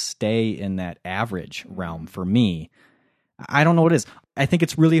kind of just stay in that average realm for me? I don't know what it is. I think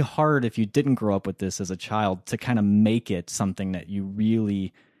it's really hard if you didn't grow up with this as a child to kind of make it something that you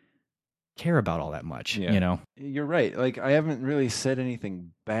really care about all that much, you know? You're right. Like, I haven't really said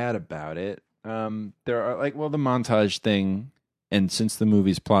anything bad about it. There are, the montage thing, and since the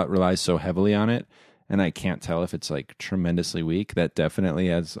movie's plot relies so heavily on it, and I can't tell if it's, like, tremendously weak, that definitely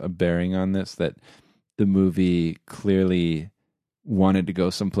has a bearing on this, that the movie clearly wanted to go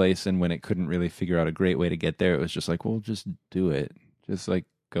someplace, and when it couldn't really figure out a great way to get there, it was just like, well, just do it. Just, like,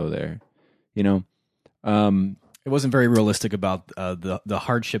 go there, you know? It wasn't very realistic about the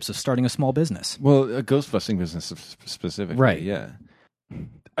hardships of starting a small business. Well, a ghost busting business specifically, right? Yeah.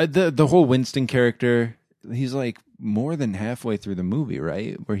 The whole Winston character, he's like more than halfway through the movie,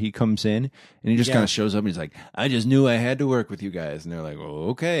 right? Where he comes in and he just kind of shows up and he's like, I just knew I had to work with you guys. And they're like, oh,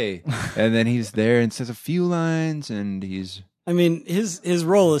 okay. And then he's there and says a few lines and he's... I mean, his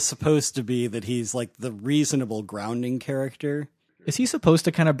role is supposed to be that he's like the reasonable grounding character. Is he supposed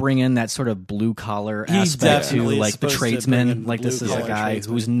to kind of bring in that sort of blue collar aspect to like the tradesman? Like this is a guy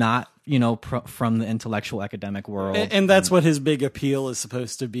who's not, from the intellectual academic world. And that's what his big appeal is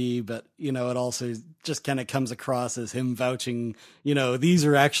supposed to be. But, it also just kind of comes across as him vouching, these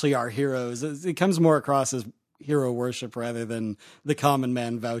are actually our heroes. It comes more across as hero worship rather than the common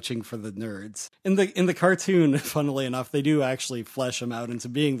man vouching for the nerds. In the cartoon, funnily enough, they do actually flesh him out into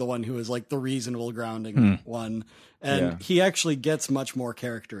being the one who is like the reasonable grounding one. And he actually gets much more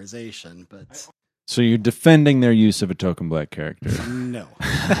characterization, but... So you're defending their use of a token black character? No.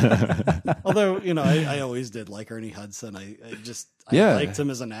 Although, I always did like Ernie Hudson. I liked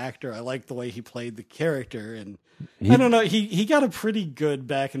him as an actor. I liked the way he played the character. And I don't know, he got a pretty good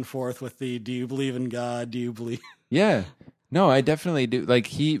back and forth with the, do you believe in God? Do you believe... Yeah. No, I definitely do.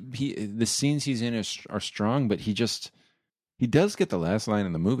 Like, the scenes he's in are strong, but he does get the last line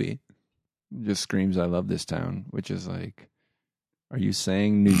in the movie. Just screams, I love this town, which is like, are you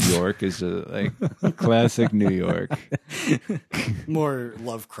saying New York is a classic New York? More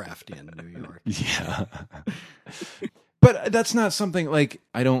Lovecraftian New York. Yeah. But that's not something like,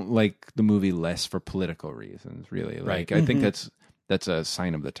 I don't like the movie less for political reasons, really. Like, I think that's a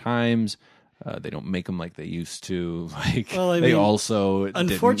sign of the times. They don't make them like they used to. They also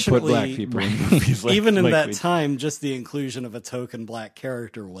didn't put black people in movies. Even in that time, just the inclusion of a token black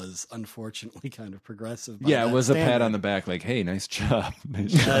character was unfortunately kind of progressive. Yeah, it was a pat on the back, like, hey, nice job.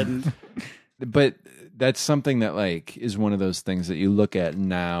 Nice job. But that's something that, like, is one of those things that you look at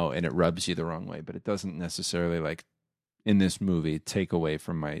now and it rubs you the wrong way, but it doesn't necessarily, like, in this movie, take away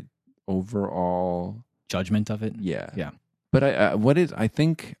from my overall judgment of it. Yeah. Yeah. But I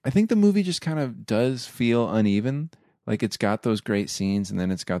think the movie just kind of does feel uneven. Like, it's got those great scenes, and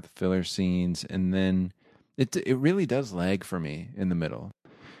then it's got the filler scenes, and then it really does lag for me in the middle.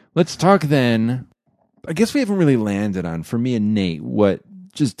 Let's talk then. I guess we haven't really landed on, for me and Nate, what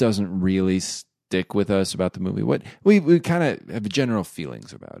just doesn't really stick with us about the movie. What we kind of have general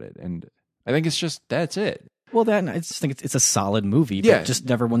feelings about it, and I think it's just that's it. Well, then I just think it's a solid movie, but just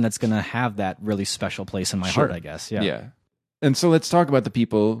never one that's going to have that really special place in my heart, I guess. Yeah. And so let's talk about the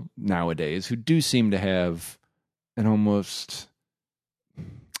people nowadays who do seem to have an almost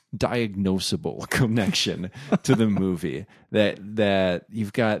diagnosable connection to the movie. That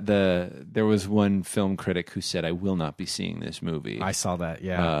you've got there was one film critic who said, "I will not be seeing this movie." I saw that,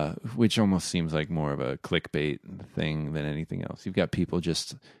 which almost seems like more of a clickbait thing than anything else. You've got people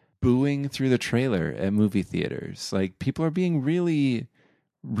just booing through the trailer at movie theaters. Like, people are being really,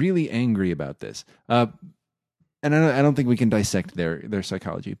 really angry about this. And I don't think we can dissect their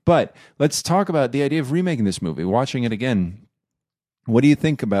psychology. But let's talk about the idea of remaking this movie, watching it again. What do you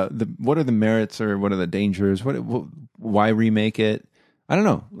think about what are the merits or what are the dangers? Why remake it? I don't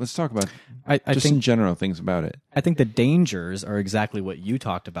know. Let's talk about I think in general things about it. I think the dangers are exactly what you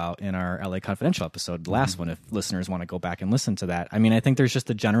talked about in our LA Confidential episode, the last one, if listeners want to go back and listen to that. I mean, I think there's just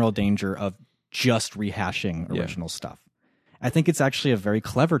the general danger of just rehashing original stuff. I think it's actually a very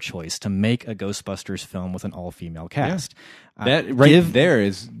clever choice to make a Ghostbusters film with an all-female cast. That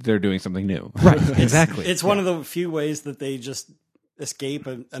they're doing something new. Right, exactly. It's one of the few ways that they just escape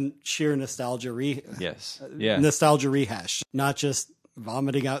a sheer nostalgia nostalgia rehash, not just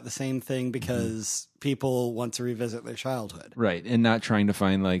vomiting out the same thing because people want to revisit their childhood. Right, and not trying to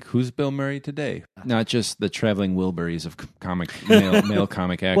find, like, who's Bill Murray today? Not just the traveling Wilburys of male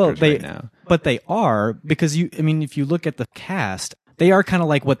comic actors right now. But they are, because if you look at the cast, they are kind of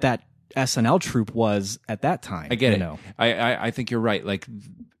like what that SNL troupe was at that time. I get it. I think you're right. Like,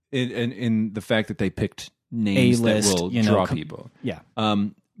 in the fact that they picked names A-list, that will draw people. Yeah.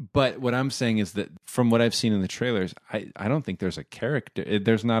 But what I'm saying is that from what I've seen in the trailers, I don't think there's a character.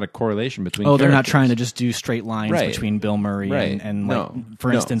 There's not a correlation between characters. They're not trying to just do straight lines between Bill Murray and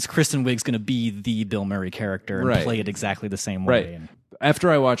for instance, Kristen Wiig's going to be the Bill Murray character and play it exactly the same way. Right.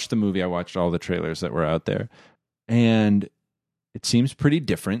 After I watched the movie, I watched all the trailers that were out there, and it seems pretty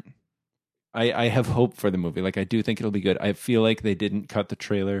different. I have hope for the movie. Like, I do think it'll be good. I feel like they didn't cut the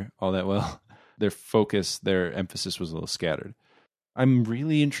trailer all that well. Their emphasis was a little scattered. I'm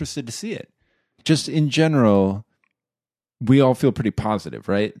really interested to see it. Just in general, we all feel pretty positive,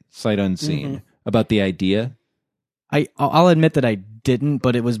 right? Sight unseen about the idea. I'll admit that I didn't,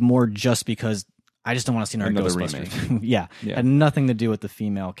 but it was more just because I just don't want to see another Ghostbusters. Yeah. Had nothing to do with the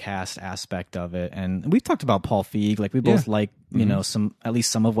female cast aspect of it. And we've talked about Paul Feig. Like, we both like, some, at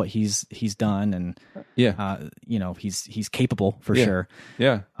least some of what he's done, and he's capable for sure.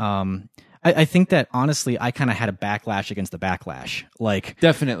 Yeah. I think that, honestly, I kind of had a backlash against the backlash. Like,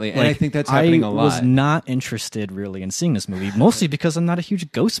 definitely, and I think that's happening a lot. I was not interested really in seeing this movie, mostly because I'm not a huge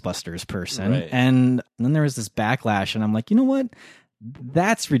Ghostbusters person. Right. And then there was this backlash, and I'm like, you know what?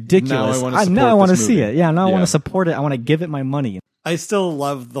 That's ridiculous. Now I want to see it. Yeah, now I want to support it. I want to give it my money. I still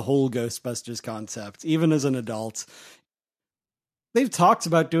love the whole Ghostbusters concept, even as an adult. They've talked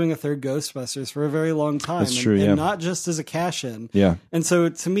about doing a third Ghostbusters for a very long time. That's true, and not just as a cash-in. Yeah. And so,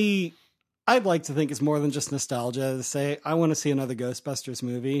 to me, I'd like to think it's more than just nostalgia to say, I want to see another Ghostbusters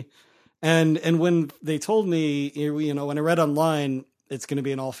movie. And when they told me, when I read online, it's going to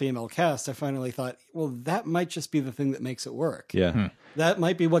be an all-female cast, I finally thought, well, that might just be the thing that makes it work. Yeah. That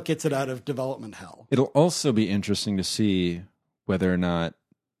might be what gets it out of development hell. It'll also be interesting to see whether or not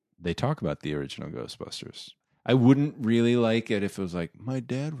they talk about the original Ghostbusters. I wouldn't really like it if it was like, my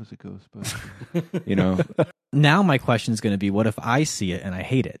dad was a Ghostbuster. Now my question is going to be, what if I see it and I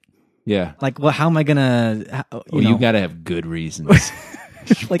hate it? Yeah. Like, well, how am I going to... You got to have good reasons.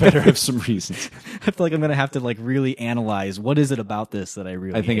 You better have some reasons. I feel like I'm going to have to really analyze, what is it about this that I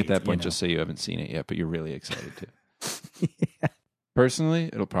really I think hate, at that point, just say you haven't seen it yet, but you're really excited to. Personally,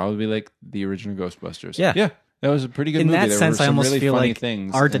 it'll probably be like the original Ghostbusters. Yeah. Yeah. That was a pretty good movie. In that sense, I almost really feel like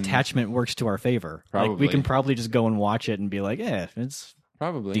our detachment works to our favor. Probably. Like, we can probably just go and watch it and be like, it's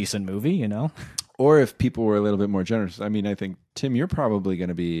probably a decent movie, Or if people were a little bit more generous. I mean, I think, Tim, you're probably going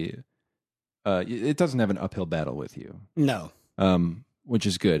to be... it doesn't have an uphill battle with you. No. Which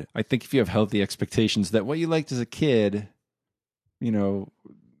is good. I think if you have healthy expectations that what you liked as a kid, isn't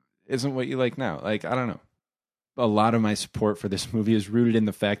what you like now. Like, I don't know. A lot of my support for this movie is rooted in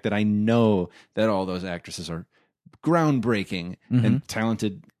the fact that I know that all those actresses are groundbreaking and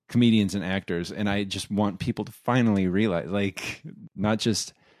talented comedians and actors, and I just want people to finally realize, like, not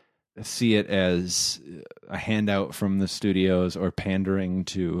just see it as a handout from the studios or pandering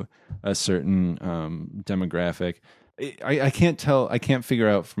to a certain demographic. I can't tell. I can't figure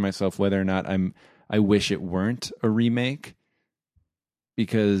out for myself whether or not I wish it weren't a remake,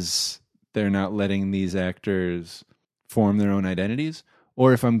 because they're not letting these actors form their own identities,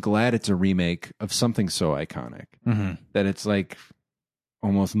 or if I'm glad it's a remake of something so iconic that it's like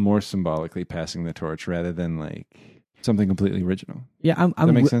almost more symbolically passing the torch rather than like something completely original. Yeah, that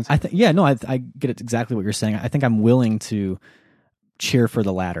makes sense. I get it exactly what you're saying. I think I'm willing to cheer for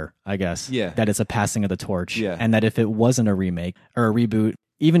the latter, I guess. Yeah. That it's a passing of the torch. Yeah. And that if it wasn't a remake or a reboot,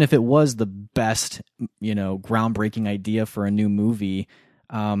 even if it was the best, groundbreaking idea for a new movie,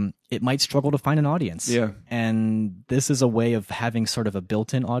 it might struggle to find an audience. Yeah. And this is a way of having sort of a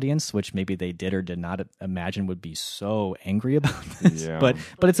built-in audience, which maybe they did or did not imagine would be so angry about this. Yeah. But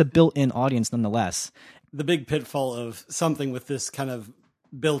it's a built-in audience nonetheless. The big pitfall of something with this kind of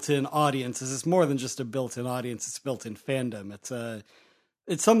built-in audience is it's more than just a built-in audience, it's built-in fandom.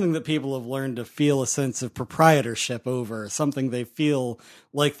 It's something that people have learned to feel a sense of proprietorship over, something they feel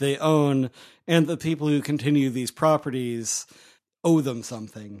like they own, and the people who continue these properties owe them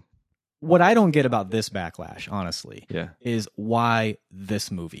something. What I don't get about this backlash, honestly, Yeah. is why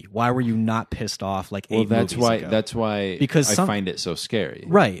this movie? Why were you not pissed off like 8 Well, that's movies why. ago? That's why Because I find it so scary.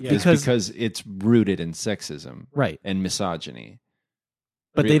 Right, Is because it's rooted in sexism, Right. and misogyny.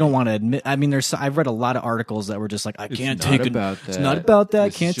 But Really. they don't want to admit. I mean, I've read a lot of articles that were just like, I can't It's take not it. about It's that. not about that.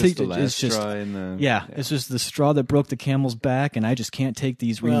 It's Can't just take the it. last It's just straw in the- yeah. It's just the straw that broke the camel's back, and I just can't take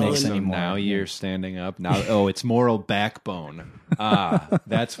these remakes So anymore. now you're standing up. Now, it's moral backbone.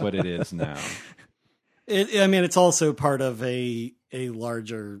 That's what it is now. It's also part of a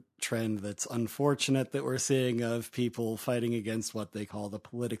larger trend that's unfortunate that we're seeing of people fighting against what they call the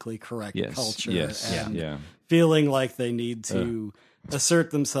politically correct Yes, culture yes, and yeah. feeling like they need to assert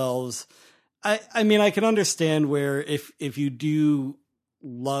themselves. I mean, I can understand where if you do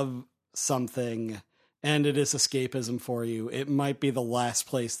love something and it is escapism for you, it might be the last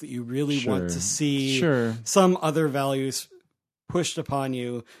place that you really want to see some other values pushed upon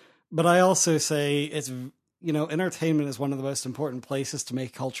you. But I also say entertainment is one of the most important places to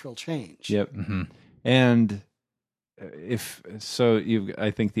make cultural change. Yep. And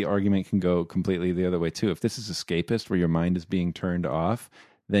I think the argument can go completely the other way too. If this is escapist, where your mind is being turned off,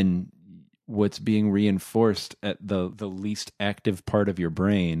 then what's being reinforced at the least active part of your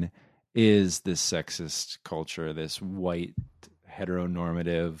brain is this sexist culture, this white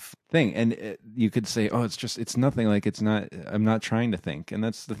heteronormative thing. And you could say, oh, it's nothing. Like, it's not, I'm not trying to think. And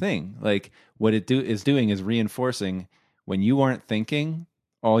that's the thing. Like, what it is doing is reinforcing when you aren't thinking,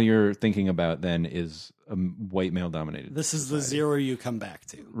 all you're thinking about then is a white male dominated. This is the zero you come back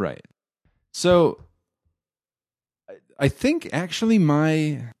to. Right. So I think actually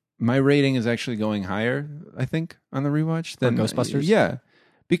my rating is actually going higher, I think, on the rewatch than Ghostbusters? Yeah.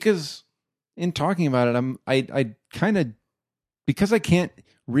 Because in talking about it, I kind of, because I can't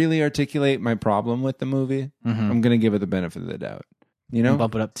really articulate my problem with the movie, I'm going to give it the benefit of the doubt. You know?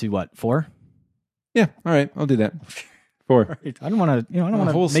 Bump it up to what, 4? Yeah. All right. I'll do that. 4. I don't want to, I don't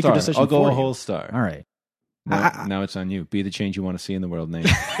want whole to make star. a decision I'll go for a you. whole star. All right. Now it's on you. Be the change you want to see in the world, Nate.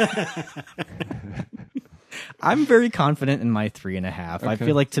 I'm very confident in my 3.5. I Okay.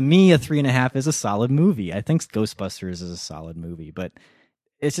 feel like, to me, a 3.5 is a solid movie. I think Ghostbusters is a solid movie, but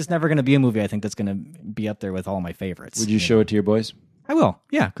it's just never going to be a movie I think that's going to be up there with all my favorites. Would you show it to your boys? I will.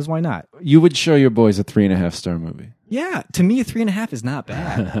 Yeah, because why not? You would show your boys a 3.5 star movie. Yeah, to me, a 3.5 is not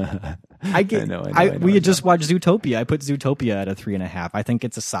bad. I know. We had just watched Zootopia. I put Zootopia at a 3.5. I think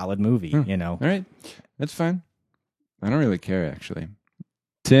it's a solid movie. You know. All right, that's fine. I don't really care, actually.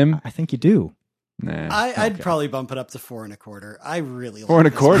 Tim, I think you do. Nah, I'd probably bump it up to 4.25. I really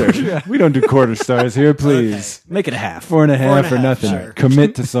 4.25. We don't do quarter stars here, please. Make it a half. 4.5 or nothing. Sure.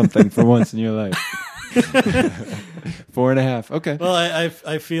 Commit to something for once in your life. 4.5. Okay. Well, I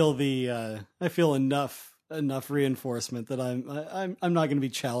feel I feel enough reinforcement that I'm not going to be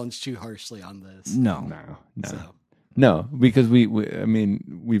challenged too harshly on this. No, because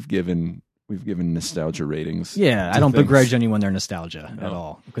we've given nostalgia ratings. Yeah, I don't begrudge anyone their nostalgia at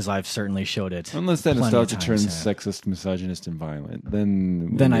all, because I've certainly showed it. Unless that plenty of nostalgia times, turns yeah. sexist, misogynist, and violent,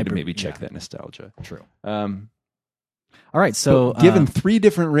 then I maybe check that nostalgia. True. All right, so given 3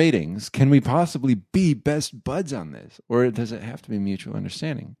 different ratings, can we possibly be best buds on this, or does it have to be mutual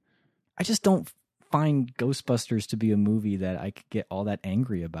understanding? I just don't find Ghostbusters to be a movie that I could get all that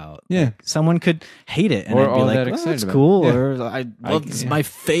angry about. Yeah. Like, someone could hate it, and Or I'd be all like, that "Oh, excited that's about it." cool," Yeah. or "It's my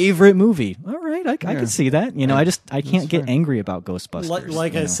favorite movie." All right, I can see that. You know, I can't get angry about Ghostbusters.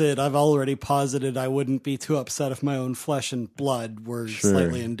 Like you I know? said, I've already posited I wouldn't be too upset if my own flesh and blood were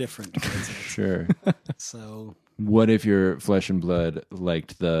slightly indifferent towards it. Sure. So, what if your flesh and blood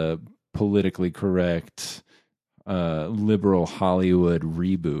liked the politically correct, liberal Hollywood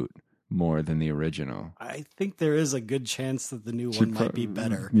reboot more than the original? I think there is a good chance that the new one might be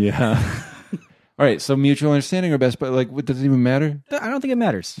better. Yeah. All right, so mutual understanding or best, but like, what, does it even matter? I don't think it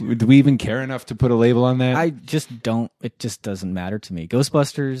matters. Do we even care enough to put a label on that? I just don't. It just doesn't matter to me.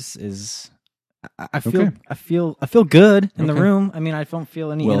 Ghostbusters is. I feel. Okay. I feel good in the Okay. room. I mean, I don't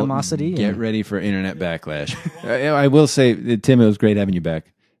feel any animosity. Get ready for internet backlash. I will say, Tim, it was great having you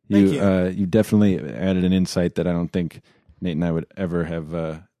back. Thank You definitely added an insight that I don't think Nate and I would ever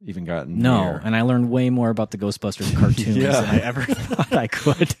have even gotten. No, near. and I learned way more about the Ghostbusters cartoons Yeah. than I ever thought I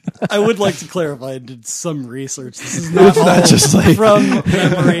could. I would like to clarify. I did some research. This is not, all not just like- from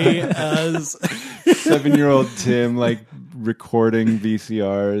memory as 7-year-old Tim like recording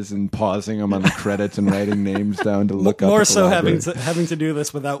VCRs and pausing them on the credits and writing names down to look up. more at the so library. having to do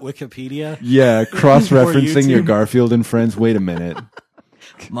this without Wikipedia. Yeah, cross-referencing your YouTube. Garfield and Friends. Wait a minute.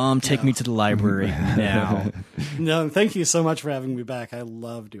 Mom, take me to the library now. No, thank you so much for having me back. I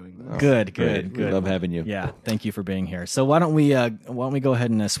love doing this. Good. We love having you. Yeah, thank you for being here. So why don't we go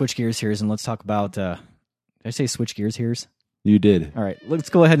ahead and switch gears here and let's talk about. Did I say switch gears here? You did. All right, let's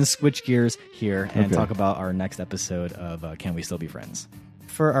go ahead and switch gears here and Okay. talk about our next episode of Can We Still Be Friends?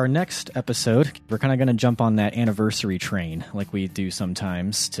 For our next episode, we're kind of going to jump on that anniversary train like we do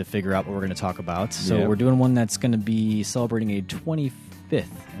sometimes to figure out what we're going to talk about. So Yeah. we're doing one that's going to be celebrating a 25th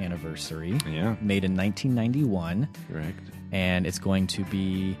anniversary. Yeah. Made in 1991. Correct. And it's going to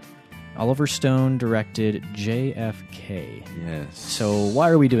be Oliver Stone directed JFK. Yes. So why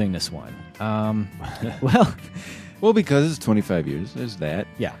are we doing this one? Well, because it's 25 years. There's that.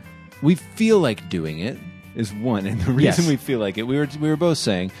 Yeah. We feel like doing it is one, and the reason Yes. we feel like it, we were both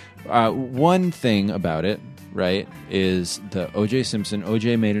saying, one thing about it, right, is the O.J. Simpson,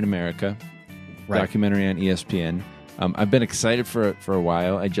 O.J. Made in America documentary on ESPN. I've been excited for a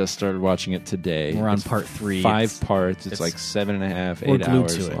while. I just started watching it today. We're on It's part 3. 5 parts. It's like 7.5, 8 we're glued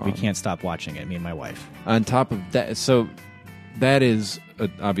hours to it. long. We can't stop watching it, me and my wife. On top of that, so that is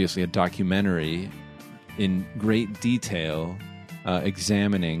obviously a documentary in great detail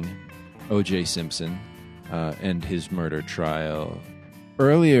examining O.J. Simpson and his murder trial.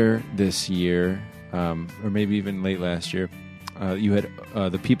 Earlier this year, or maybe even late last year, you had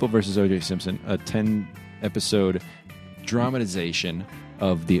The People versus O.J. Simpson, a 10-episode dramatization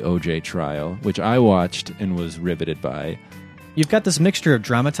of the O.J. trial, which I watched and was riveted by. You've got this mixture of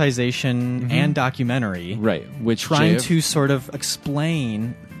dramatization and documentary. Right, which trying JF to sort of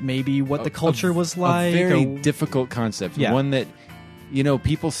explain maybe what the culture was like. A very or- difficult concept. Yeah. One that,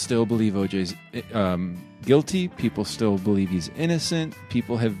 people still believe OJ's guilty. People still believe he's innocent.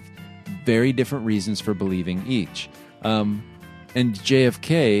 People have very different reasons for believing each. And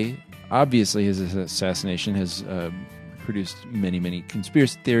JFK, obviously, his assassination has produced many, many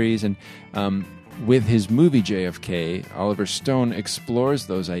conspiracy theories. And with his movie JFK, Oliver Stone explores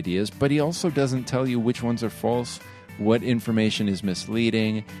those ideas, but he also doesn't tell you which ones are false, what information is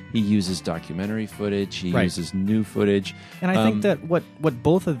misleading. He uses documentary footage. He Right. uses new footage. And I think that what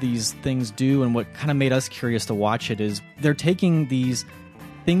both of these things do and what kind of made us curious to watch it is they're taking these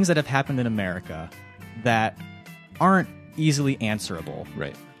things that have happened in America that aren't easily answerable.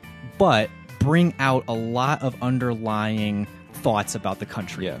 Right. But bring out a lot of underlying thoughts about the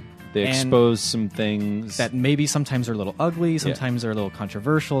country. Yeah. They And expose some things that maybe sometimes are a little ugly, sometimes they're a little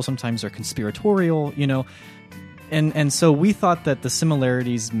controversial, sometimes they're conspiratorial, And so we thought that the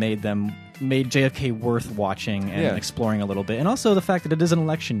similarities made JFK worth watching and exploring a little bit. And also the fact that it is an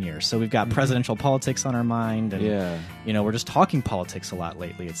election year. So we've got presidential politics on our mind. And, we're just talking politics a lot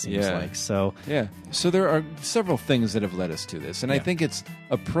lately, it seems like. So yeah. So there are several things that have led us to this. And I think it's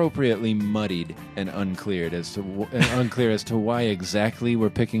appropriately muddied and unclear as to why exactly we're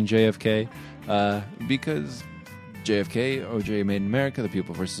picking JFK. Because JFK, O.J. Made in America, The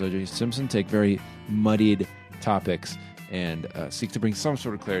People versus O.J. Simpson take very muddied topics and seek to bring some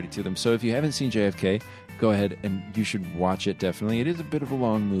sort of clarity to them. So if you haven't seen JFK, go ahead and you should watch it, definitely. It is a bit of a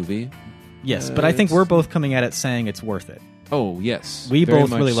long movie. Yes, but I think we're both coming at it saying it's worth it. Oh, yes. We very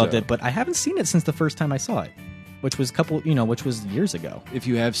both much really loved so. it, but I haven't seen it since the first time I saw it, which was years ago. If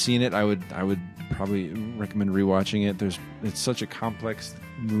you have seen it, I would probably recommend rewatching it. It's such a complex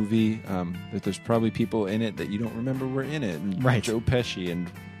movie that there's probably people in it that you don't remember were in it. And Right. Joe Pesci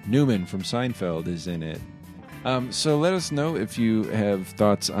and Newman from Seinfeld is in it. So let us know if you have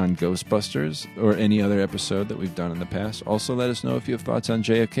thoughts on Ghostbusters or any other episode that we've done in the past. Also, let us know if you have thoughts on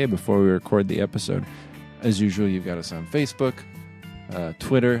JFK before we record the episode. As usual, you've got us on Facebook,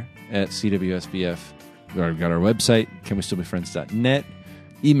 Twitter at CWSBF. We've got our website, canwestillbefriends.net.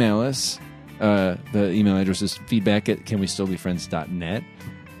 Email us. The email address is feedback@canwestillbefriends.net.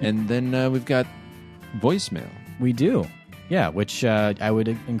 And then we've got voicemail. We do. Yeah, which I would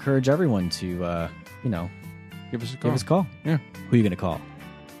encourage everyone to, Give us a call. give us a call. Yeah. Who are you going to call?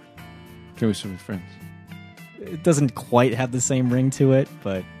 Ghosts with Friends. It doesn't quite have the same ring to it,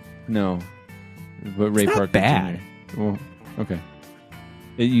 but No. But Ray not Parker bad. Jr. Well, okay.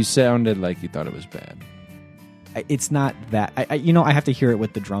 You sounded like you thought it was bad. it's not that. I have to hear it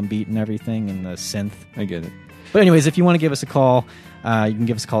with the drum beat and everything and the synth. I get it. But anyways, if you want to give us a call, you can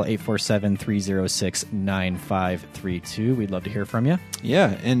give us a call at 847-306-9532. We'd love to hear from you.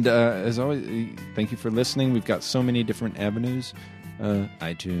 Yeah, and as always, thank you for listening. We've got so many different avenues.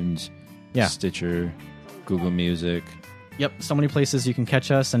 iTunes, Stitcher, Google Music. Yep, so many places you can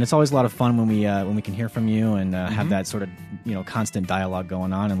catch us, and it's always a lot of fun when we can hear from you and have that sort of constant dialogue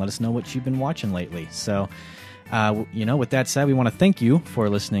going on, and let us know what you've been watching lately. So, with that said, we want to thank you for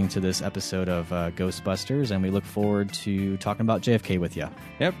listening to this episode of Ghostbusters, and we look forward to talking about JFK with you.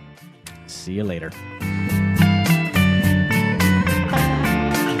 Yep. See you later.